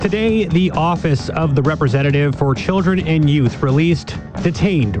Today, the Office of the Representative for Children and Youth released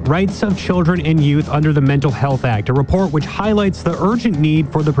Detained: Rights of Children and Youth under the Mental Health Act, a report which highlights the urgent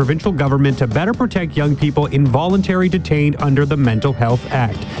need for the provincial government to better protect young people involuntarily detained under the Mental Health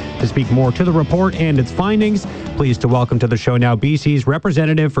Act. To speak more to the report and its findings, pleased to welcome to the show now BC's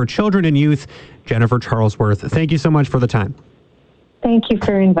Representative for Children and Youth, Jennifer Charlesworth. Thank you so much for the time. Thank you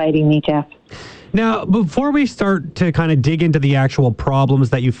for inviting me, Jeff. Now, before we start to kind of dig into the actual problems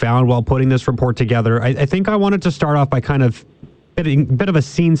that you found while putting this report together, I think I wanted to start off by kind of bit of a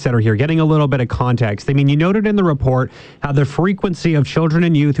scene setter here, getting a little bit of context. I mean, you noted in the report how the frequency of children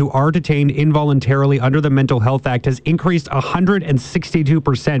and youth who are detained involuntarily under the Mental Health Act has increased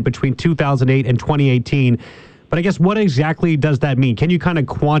 162% between 2008 and 2018. But I guess what exactly does that mean? Can you kind of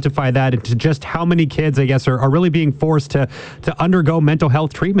quantify that into just how many kids, I guess, are really being forced to undergo mental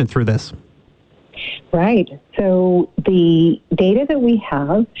health treatment through this? Right. So the data that we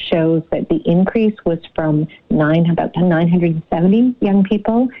have shows that the increase was from about 970 young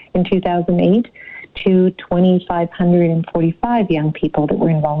people in 2008 to 2,545 young people that were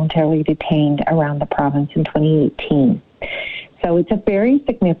involuntarily detained around the province in 2018. So it's a very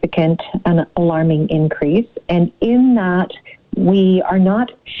significant and alarming increase. And in that, we are not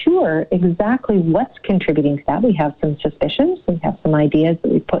sure exactly what's contributing to that. We have some suspicions, we have some ideas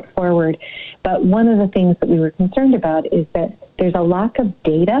that we put forward. But one of the things that we were concerned about is that there's a lack of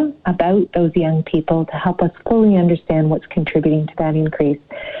data about those young people to help us fully understand what's contributing to that increase.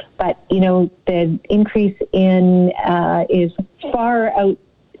 But, you know, the increase in is far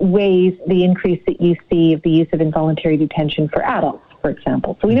outweighs the increase that you see of the use of involuntary detention for adults, for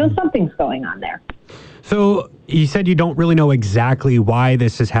example. So we know something's going on there. So you said you don't really know exactly why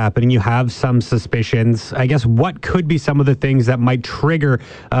this is happening. You have some suspicions. I guess what could be some of the things that might trigger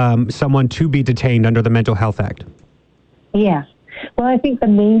someone to be detained under the Mental Health Act? Yeah. Well, I think the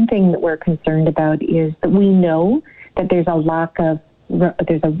main thing that we're concerned about is that we know that there's a lack of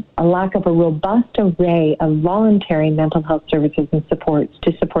a robust array of voluntary mental health services and supports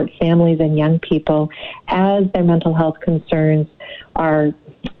to support families and young people as their mental health concerns are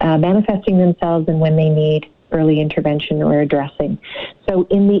manifesting themselves and when they need early intervention or addressing. So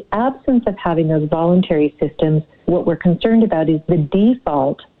in the absence of having those voluntary systems, what we're concerned about is the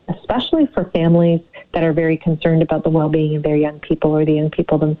default, especially for families that are very concerned about the well-being of their young people or the young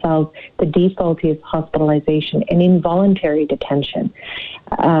people themselves, the default is hospitalization and involuntary detention.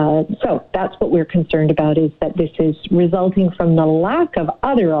 So that's what we're concerned about, is that this is resulting from the lack of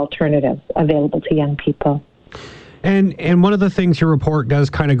other alternatives available to young people. And one of the things your report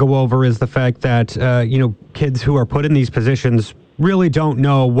does kind of go over is the fact that, kids who are put in these positions really don't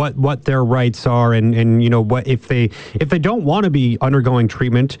know what their rights are and what if they don't want to be undergoing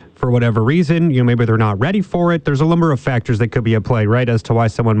treatment for whatever reason, maybe they're not ready for it. There's a number of factors that could be at play, right, as to why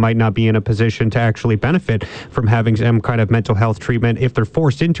someone might not be in a position to actually benefit from having some kind of mental health treatment. If they're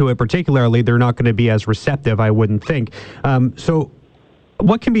forced into it, particularly, they're not going to be as receptive, I wouldn't think. So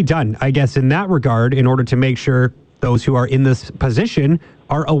what can be done, I guess, in that regard in order to make sure those who are in this position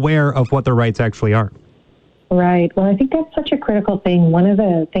are aware of what their rights actually are? Right. Well, I think that's such a critical thing. One of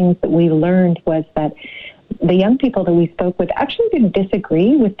the things that we learned was that the young people that we spoke with actually didn't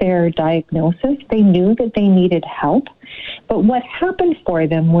disagree with their diagnosis. They knew that they needed help. But what happened for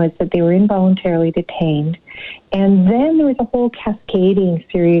them was that they were involuntarily detained. And then there was a whole cascading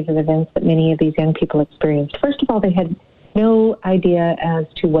series of events that many of these young people experienced. First of all, they had no idea as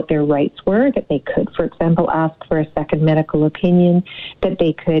to what their rights were, that they could, for example, ask for a second medical opinion, that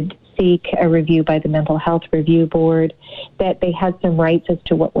they could seek a review by the Mental Health Review Board, that they had some rights as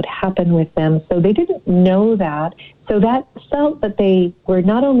to what would happen with them. So they didn't know that. So that felt that they were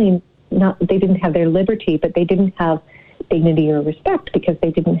they didn't have their liberty, but they didn't have dignity or respect because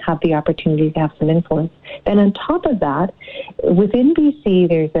they didn't have the opportunity to have some influence. Then on top of that, within BC,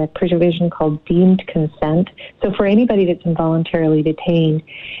 there's a provision called deemed consent. So for anybody that's involuntarily detained,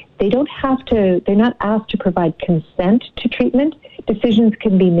 they're not asked to provide consent to treatment. Decisions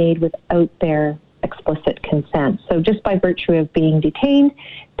can be made without their explicit consent. So just by virtue of being detained,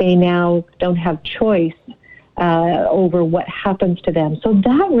 they now don't have choice over what happens to them. So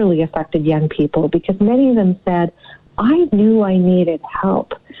that really affected young people because many of them said, I knew I needed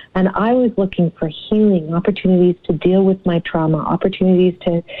help, and I was looking for healing, opportunities to deal with my trauma, opportunities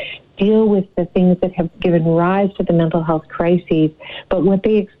to deal with the things that have given rise to the mental health crises. But what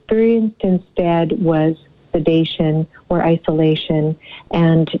they experienced instead was sedation or isolation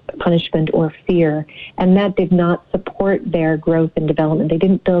and punishment or fear. And that did not support their growth and development. They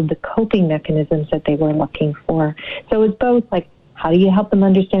didn't build the coping mechanisms that they were looking for. So it's both like How do you help them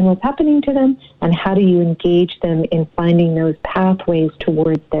understand what's happening to them? And how do you engage them in finding those pathways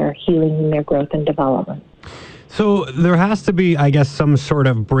towards their healing and their growth and development? So there has to be, I guess, some sort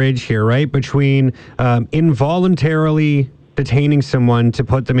of bridge here, right, between involuntarily detaining someone to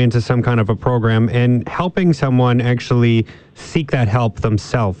put them into some kind of a program and helping someone actually seek that help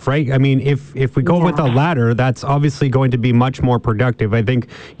themselves, right? I mean, if we go with the latter, that's obviously going to be much more productive. I think,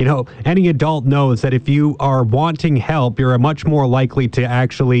 any adult knows that if you are wanting help, you're much more likely to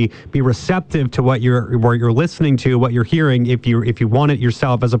actually be receptive to what you're listening to, what you're hearing, if you want it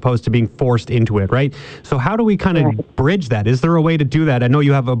yourself, as opposed to being forced into it, right? So how do we kind of bridge that? Is there a way to do that? I know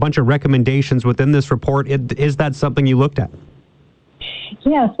you have a bunch of recommendations within this report. Is that something you looked at?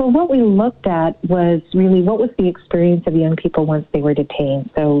 Yes, well, what we looked at was really what was the experience of young people once they were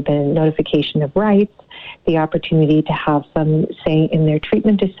detained. So the notification of rights, the opportunity to have some say in their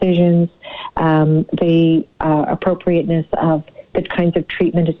treatment decisions, the appropriateness of the kinds of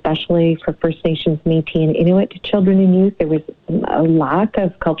treatment, especially for First Nations, Métis, and Inuit to children and youth. There was a lack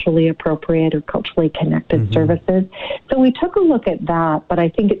of culturally appropriate or culturally connected services. So we took a look at that, but I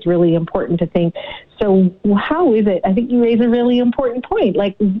think it's really important to think, so how is it, I think you raise a really important point,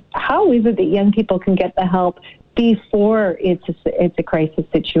 like how is it that young people can get the help before it's a crisis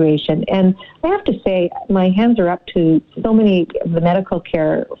situation? And I have to say, my hands are up to so many of the medical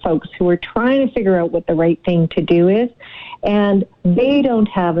care folks who are trying to figure out what the right thing to do is, and they don't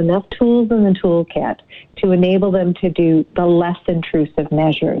have enough tools in the toolkit to enable them to do the less intrusive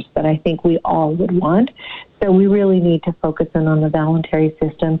measures that I think we all would want. So we really need to focus in on the voluntary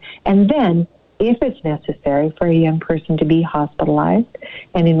system, and then if it's necessary for a young person to be hospitalized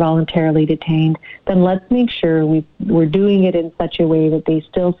and involuntarily detained, then let's make sure we're doing it in such a way that they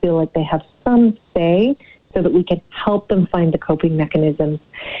still feel like they have some say, so that we can help them find the coping mechanisms.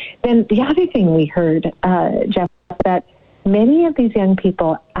 Then the other thing we heard, Jeff, that many of these young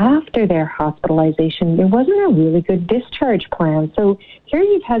people, after their hospitalization, there wasn't a really good discharge plan. So here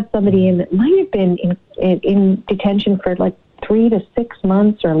you've had somebody in that might have been in detention for like 3 to 6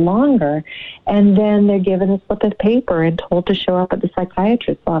 months or longer, and then they're given a slip of paper and told to show up at the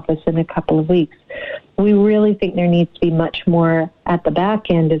psychiatrist's office in a couple of weeks. We really think there needs to be much more at the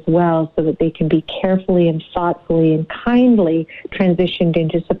back end as well, so that they can be carefully and thoughtfully and kindly transitioned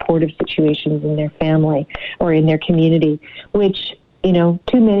into supportive situations in their family or in their community, which, too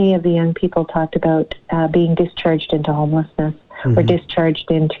many of the young people talked about being discharged into homelessness or discharged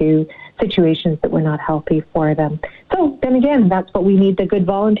into situations that were not healthy for them. So then again, that's what we need, the good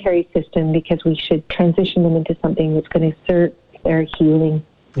voluntary system, because we should transition them into something that's going to serve their healing.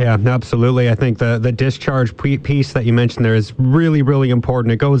 Yeah, absolutely. I think the discharge piece that you mentioned there is really, really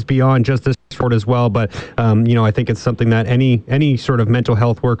important. It goes beyond just this sport as well, but I think it's something that any sort of mental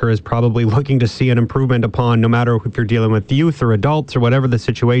health worker is probably looking to see an improvement upon, no matter if you're dealing with youth or adults or whatever the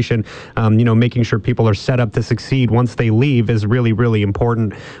situation. Making sure people are set up to succeed once they leave is really, really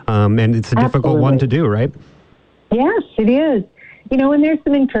important, and it's a difficult one to do, right? Yes, it is. And there's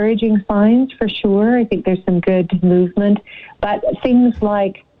some encouraging signs for sure. I think there's some good movement, but things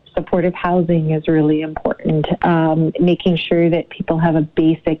like supportive housing is really important. Making sure that people have a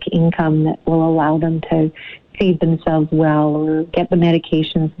basic income that will allow them to feed themselves well or get the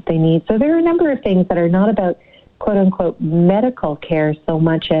medications that they need. So there are a number of things that are not about quote unquote medical care so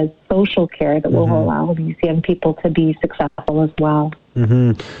much as social care that will allow these young people to be successful as well.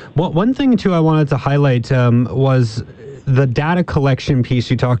 Well, one thing too I wanted to highlight was the data collection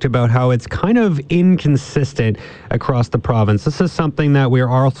piece. You talked about how it's kind of inconsistent across the province. This is something that we are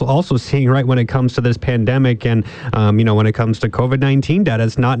also seeing right when it comes to this pandemic, and when it comes to COVID-19 data,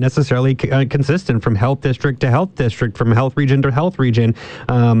 it's not necessarily consistent from health district to health district, from health region to health region.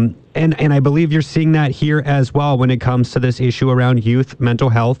 And I believe you're seeing that here as well when it comes to this issue around youth mental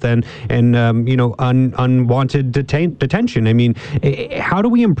health and unwanted detention. I mean, how do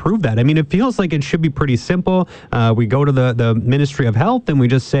we improve that? I mean, it feels like it should be pretty simple. We go to the Ministry of Health and we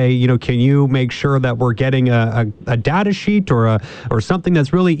just say, can you make sure that we're getting a data sheet or something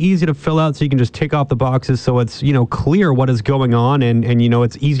that's really easy to fill out, so you can just tick off the boxes, so it's clear what is going on, and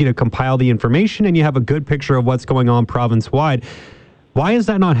it's easy to compile the information and you have a good picture of what's going on province-wide. Why is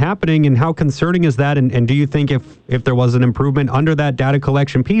that not happening, and how concerning is that? And do you think if there was an improvement under that data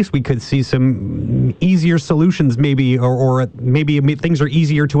collection piece, we could see some easier solutions maybe, or maybe things are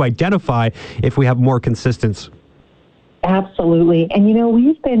easier to identify if we have more consistency? Absolutely. And,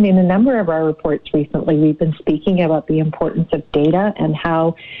 we've been in a number of our reports recently, we've been speaking about the importance of data and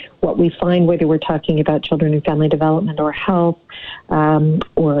how what we find, whether we're talking about children and family development or health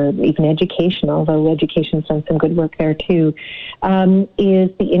or even educational, although education's done some good work there too, is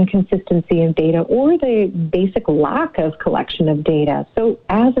the inconsistency of data or the basic lack of collection of data. So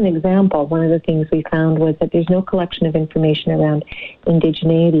as an example, one of the things we found was that there's no collection of information around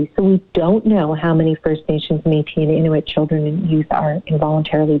indigeneity. So we don't know how many First Nations, Métis, and Inuit children and youth are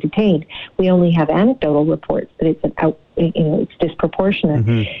involuntarily detained. We only have anecdotal reports that it's disproportionate.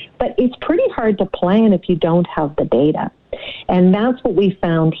 Mm-hmm. But it's pretty hard to plan if you don't have the data. And that's what we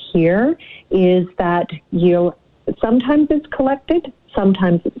found here is that sometimes it's collected,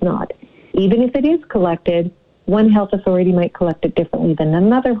 sometimes it's not. Even if it is collected, one health authority might collect it differently than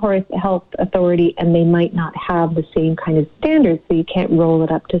another health authority, and they might not have the same kind of standards, so you can't roll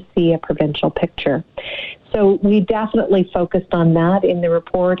it up to see a provincial picture. So we definitely focused on that in the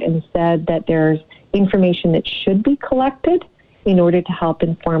report and said that there's information that should be collected in order to help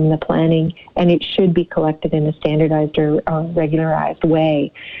inform the planning, and it should be collected in a standardized or regularized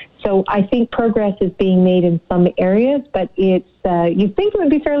way. So I think progress is being made in some areas, but it's you'd think it would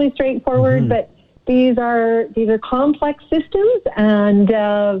be fairly straightforward, but these are complex systems, and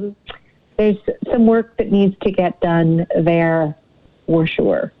there's some work that needs to get done there for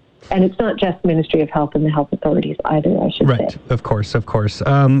sure. And it's not just Ministry of Health and the health authorities either, I should say. Right, of course.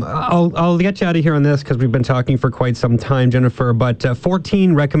 I'll get you out of here on this because we've been talking for quite some time, Jennifer, but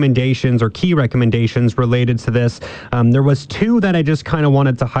 14 recommendations or key recommendations related to this. There was 2 that I just kind of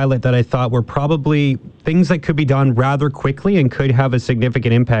wanted to highlight that I thought were probably things that could be done rather quickly and could have a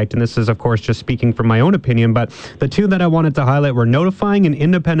significant impact. And this is, of course, just speaking from my own opinion, but the 2 that I wanted to highlight were notifying an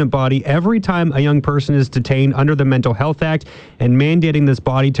independent body every time a young person is detained under the Mental Health Act and mandating this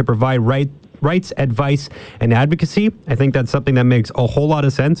body to provide rights, advice, and advocacy. I think that's something that makes a whole lot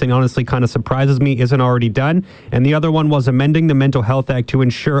of sense and honestly kind of surprises me isn't already done. And the other one was amending the Mental Health Act to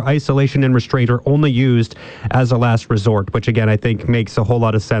ensure isolation and restraint are only used as a last resort, which again, I think makes a whole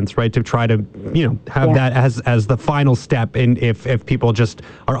lot of sense, right? To try to, have that as the final step in if people just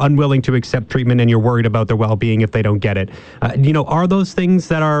are unwilling to accept treatment and you're worried about their well-being if they don't get it. Are those things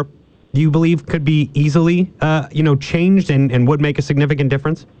that you believe could be easily, changed and would make a significant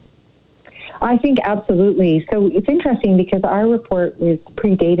difference? I think absolutely. So it's interesting because our report was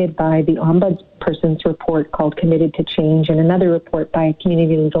predated by the Ombudsperson's report called Committed to Change and another report by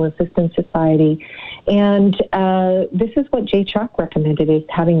Community Legal Assistance Society. And this is what Jay Chuck recommended, is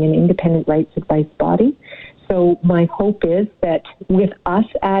having an independent rights advice body. So my hope is that with us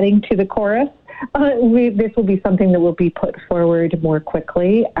adding to the chorus, this will be something that will be put forward more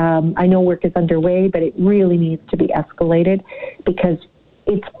quickly. I know work is underway, but it really needs to be escalated because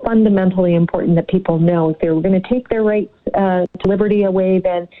it's fundamentally important that people know if they're going to take their rights to liberty away,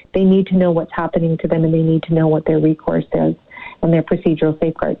 then they need to know what's happening to them and they need to know what their recourse is and their procedural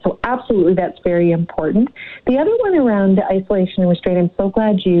safeguards. So absolutely, that's very important. The other one around isolation and restraint, I'm so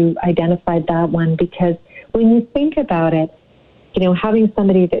glad you identified that one because when you think about it, having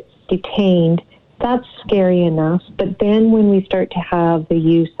somebody that's detained, that's scary enough. But then when we start to have the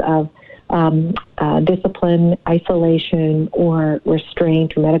use of discipline, isolation, or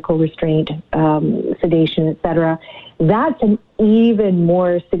restraint, or medical restraint, sedation, etc., that's an even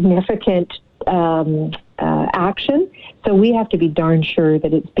more significant action. So we have to be darn sure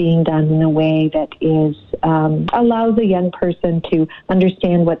that it's being done in a way that is allows a young person to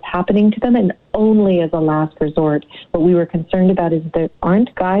understand what's happening to them, and only as a last resort. What we were concerned about is there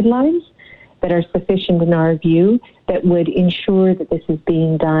aren't guidelines that are sufficient in our view that would ensure that this is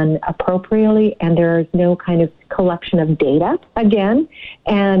being done appropriately and there is no kind of collection of data, again,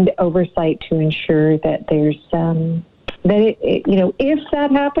 and oversight to ensure that there's, if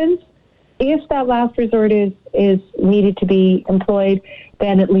that happens, if that last resort is needed to be employed,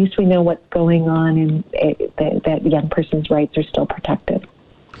 then at least we know what's going on and that the young person's rights are still protected.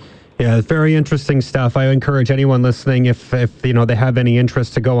 Yeah, it's very interesting stuff. I encourage anyone listening, if they have any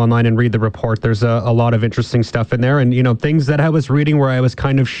interest, to go online and read the report. There's a lot of interesting stuff in there, and things that I was reading where I was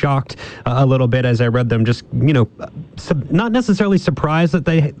kind of shocked a little bit as I read them. Just not necessarily surprised that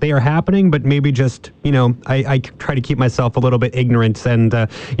they are happening, but maybe just I try to keep myself a little bit ignorant, and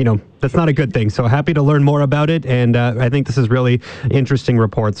that's not a good thing. So happy to learn more about it, and I think this is really interesting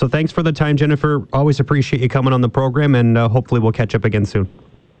report. So thanks for the time, Jennifer. Always appreciate you coming on the program, and hopefully we'll catch up again soon.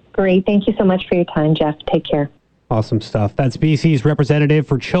 Great. Thank you so much for your time, Jeff. Take care. Awesome stuff. That's BC's representative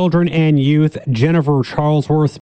for children and youth, Jennifer Charlesworth.